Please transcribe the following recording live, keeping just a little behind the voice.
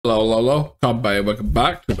Hello, welcome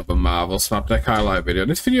back to another Marvel Snap Deck highlight video. In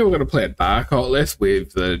this video, we're going to play a Darkhawk list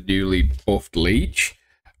with the newly buffed LEECH.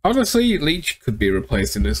 Honestly, LEECH could be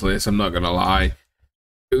replaced in this list, I'm not going to lie.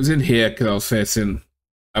 It was in here because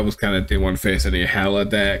I was kind of didn't want to face any Hella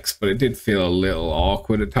decks, but it did feel a little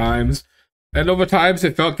awkward at times. And other times,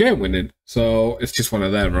 it felt game winning. So, it's just one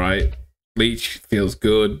of them, right? LEECH feels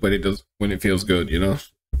good when it feels good, you know?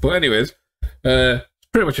 But anyways, it's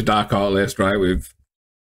pretty much a Darkhawk list, right? With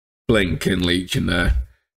Blink and LEECH in there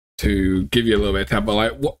to give you a little bit of time. But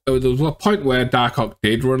like, there was a point where Darkhawk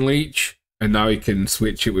did run LEECH, and now he can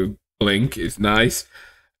switch it with Blink. It's nice.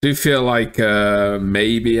 I do feel like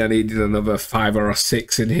maybe I needed another 5 or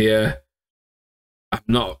 6 in here. I'm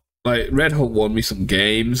not like Red Hulk won me some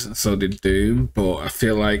games, and so did Doom, but I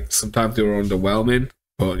feel like sometimes they were underwhelming.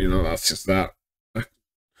 But you know, that's just that.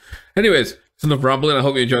 Anyways, it's enough rambling. I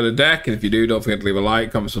hope you enjoy the deck, and if you do, don't forget to leave a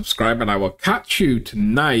like, comment, subscribe, and I will catch you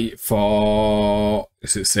tonight for,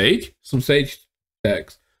 is it Sage? Some Sage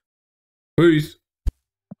decks. Peace.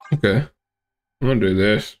 Okay, I'm gonna do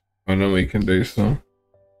this. I know we can do some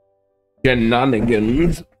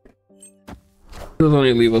shenanigans. Does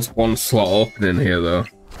only leave us one slot open in here though.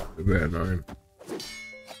 A bit annoying.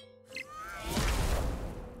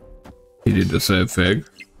 He did the same thing.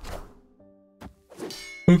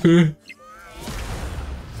 Okay.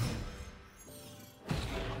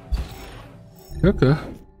 Okay.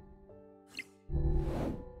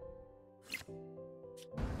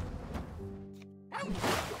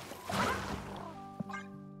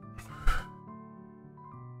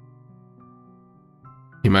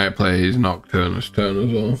 He might play his Nocturne this turn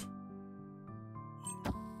as well.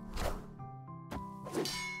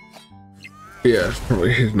 Yeah, it's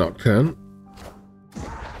probably his Nocturne.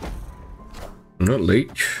 Not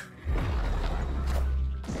LEECH.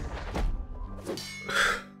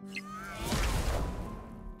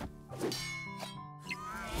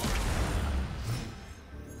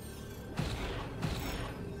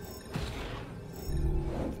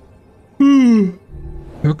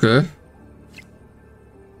 Okay.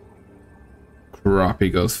 Crap, he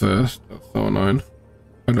goes first. That's so annoying.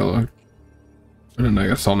 I don't like. I don't like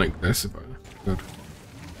a Sonic this if I could.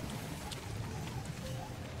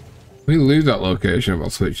 We lose that location if I'll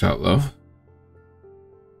switch out though.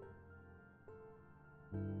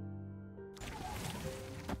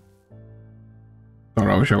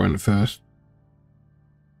 Sorry, I wish I went first.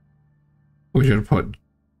 We should have put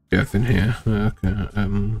Jeff in here. Okay,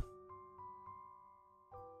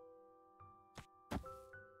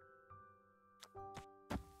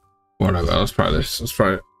 whatever, let's try this. Let's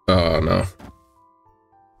try it. Oh no.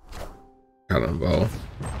 Cannonball.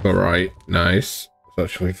 Alright, nice. It's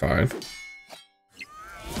actually fine.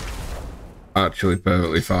 Actually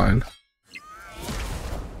perfectly fine.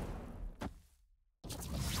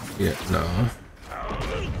 Yeah, no.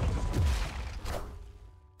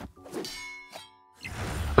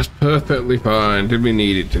 That's perfectly fine. Did we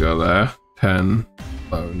need it to go there? 10,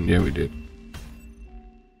 11, yeah we did.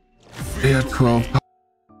 We had 12.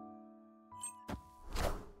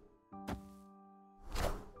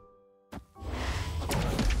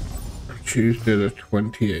 Tuesday the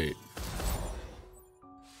 28th. Is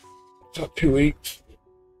that 2 weeks?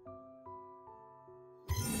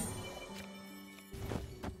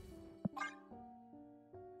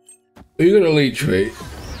 Are you gonna LEECH me?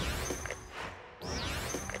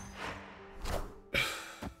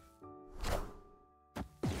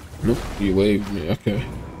 Nope, you waved me, okay.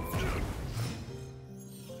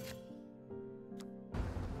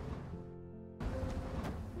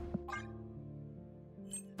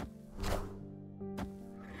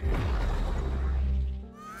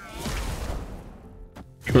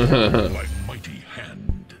 My mighty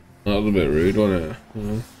hand. That was a bit rude, wasn't it?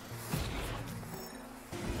 Yeah.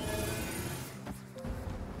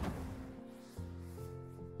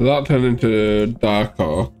 So that turned into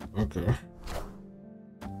Darkhawk. Okay.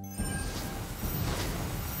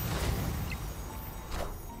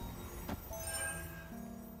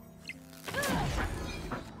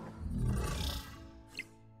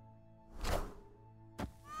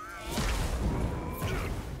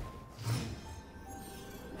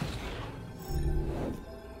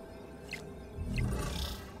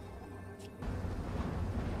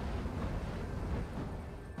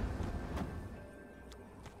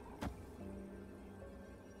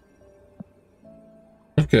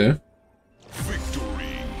 Okay. Victory.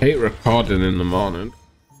 Hate recording in the morning.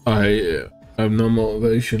 I have no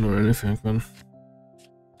motivation or anything, man.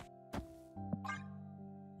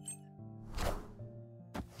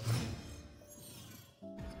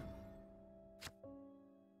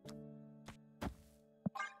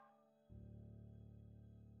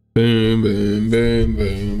 Boom, boom, boom,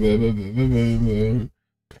 boom, boom, boom, boom, boom, boom.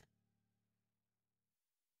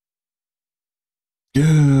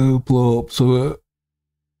 Yeah, blow up some of it.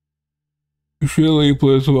 Surely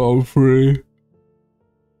play some on free.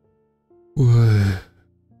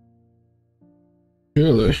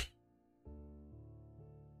 Surely.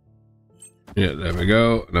 Yeah, there we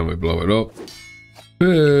go. And then we blow it up.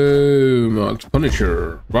 Boom! That's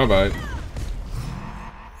Punisher. Bye bye.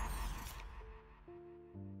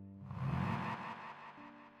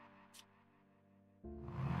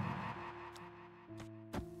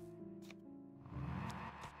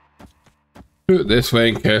 Do it this way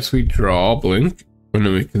in case we draw Blink, and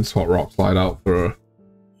then we can swap Rock Slide out for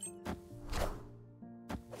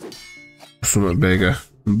something bigger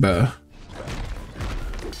and better.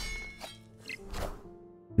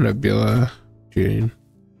 Nebula, Gene.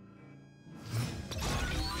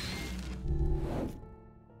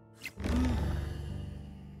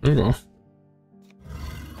 There we go.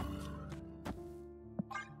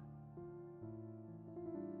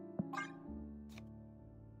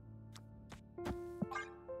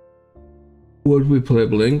 Would we play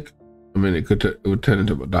Blink? I mean, it would turn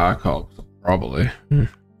into a Darkhawk, probably.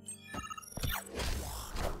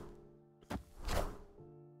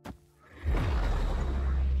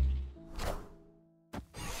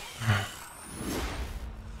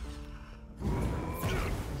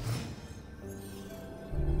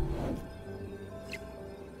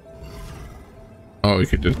 Oh, we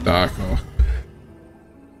could just Darkhawk.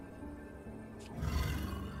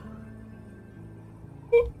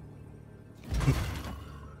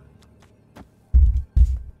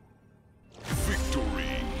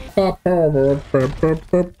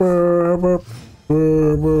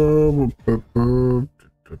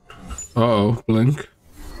 Uh-oh, Blink.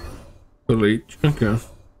 The leech, okay. A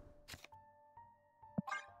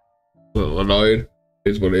little annoyed.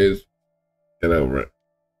 Is what it is. Get over it.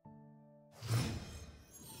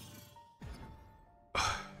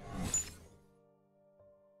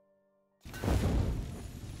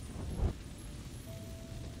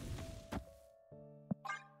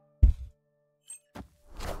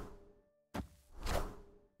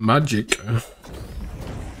 Magic.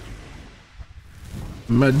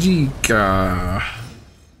 Magica.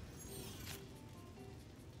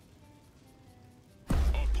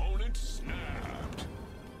 Opponent snapped.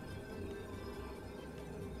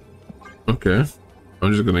 Okay.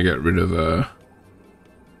 I'm just gonna get rid of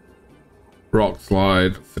Rock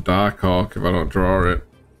Slide for Darkhawk if I don't draw it.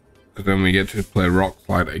 Because then we get to play Rock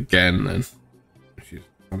Slide again then. Which is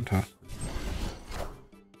fantastic.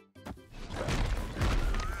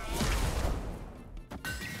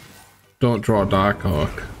 Don't draw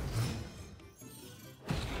Darkhawk.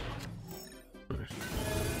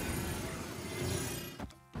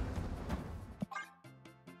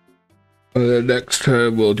 Next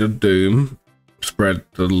turn we'll just Doom, spread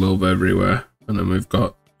the love everywhere, and then we've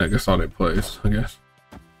got Negasonic plays, I guess.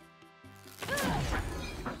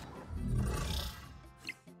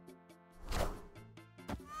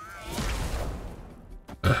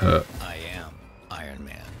 I am Iron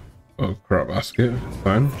Man. Oh crap basket,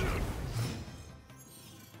 fine.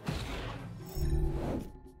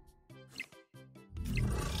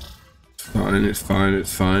 It's fine,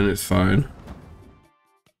 it's fine, it's fine.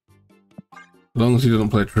 As long as he doesn't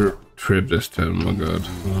play Trib this turn, we're good.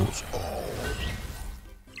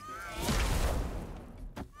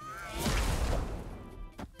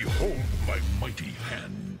 Behold my mighty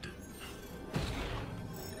hand.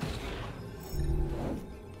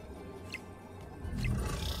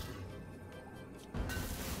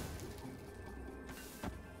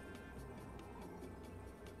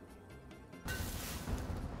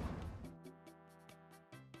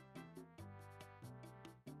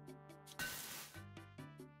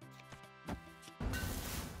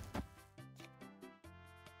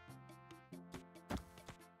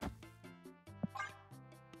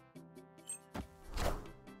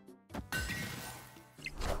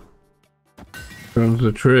 Comes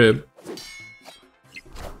the Trib.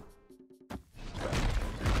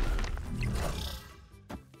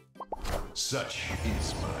 Such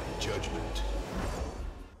is my judgment.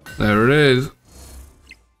 There it is.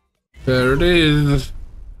 There it is.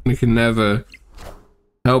 They can never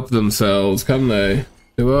help themselves, can they?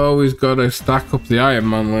 They've always got to stack up the Iron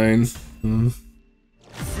Man lane.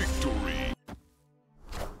 Victory.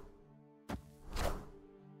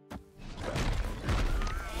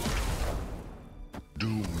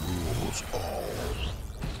 Doom rules all.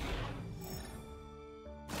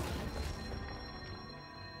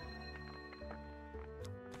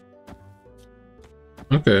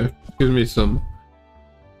 Okay, give me some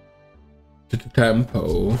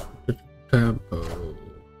Tempo. Tempo.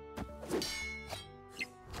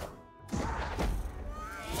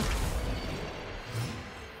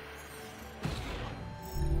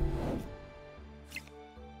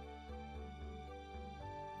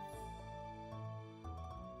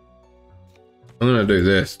 I'm gonna do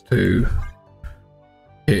this to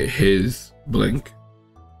hit his blink.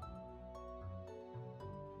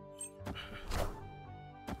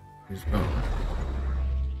 He's gone.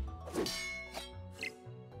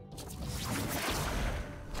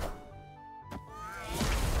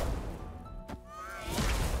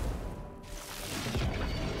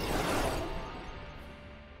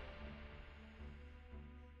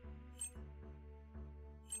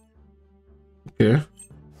 Okay.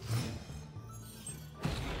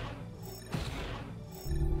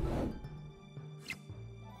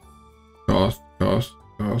 Cost.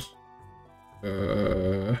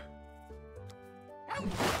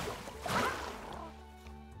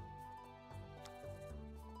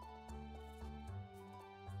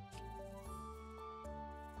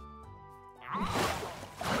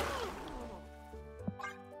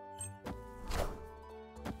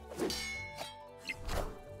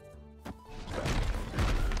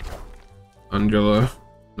 Angela,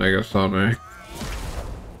 Negasonic.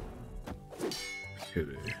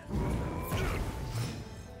 Kitty.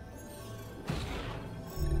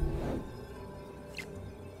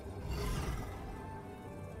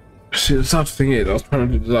 See, the sad thing is, I was trying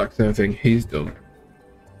to do the exact same thing he's done,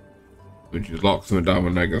 which is lock something down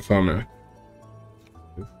with Negasonic.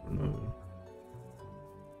 No.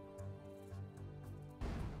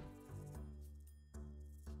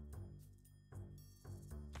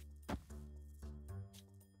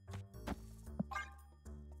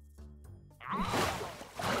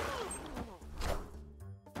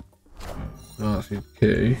 Oh, that's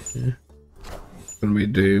okay. Yeah. It's gonna be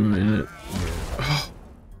Doom, isn't it? Yeah. Oh.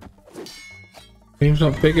 Team's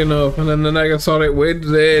not big enough, and then the Negasonic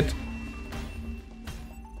wins it.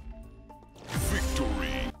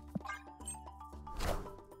 Victory.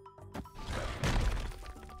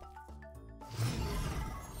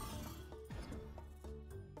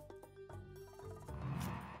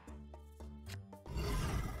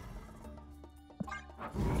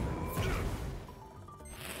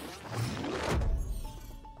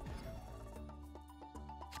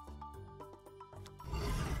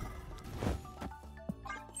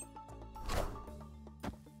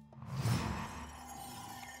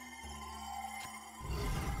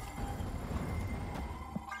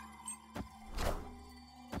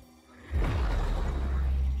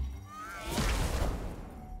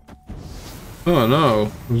 Oh no,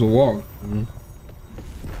 it was a Wong.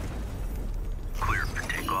 Clear for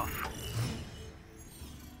takeoff.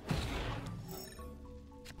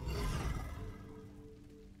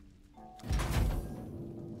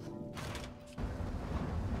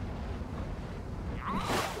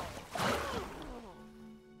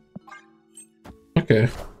 Okay.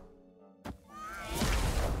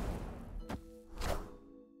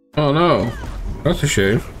 Oh no, that's a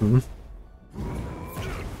shame.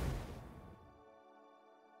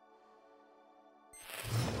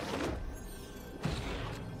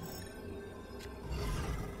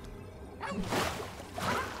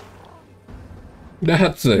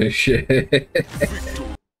 That's a shit.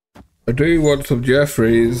 I do want some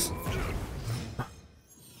Jeffries.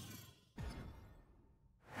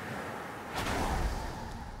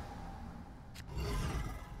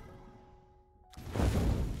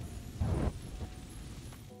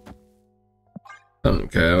 I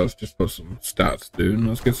don't care, let's just put some stats doing.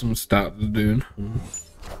 Let's get some stats doing.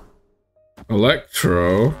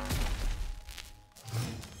 Electro.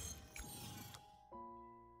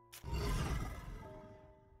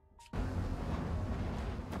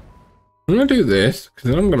 I'm gonna do this because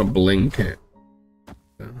then I'm gonna blink it.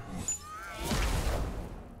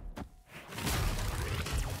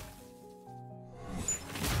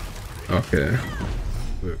 Okay.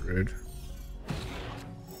 A bit rude.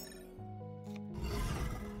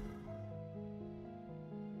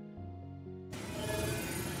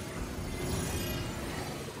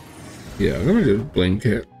 Yeah, I'm gonna just blink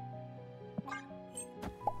it.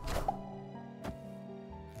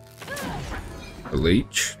 A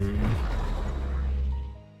leech.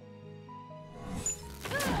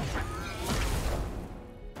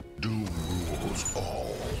 Doom rules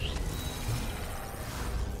all.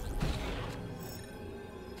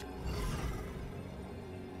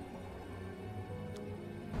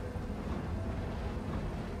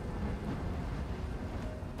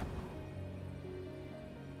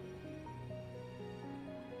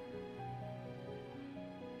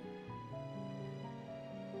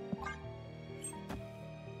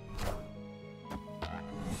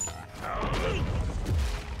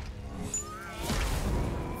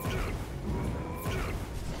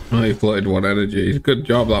 Oh, he floated 1 energy. Good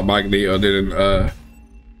job that Magneto didn't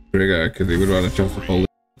trigger, because he would run a chance to pull.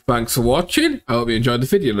 Thanks for watching. I hope you enjoyed the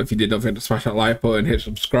video, and if you did, don't forget to smash that like button, hit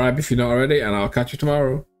subscribe if you're not already, and I'll catch you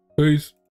tomorrow. Peace.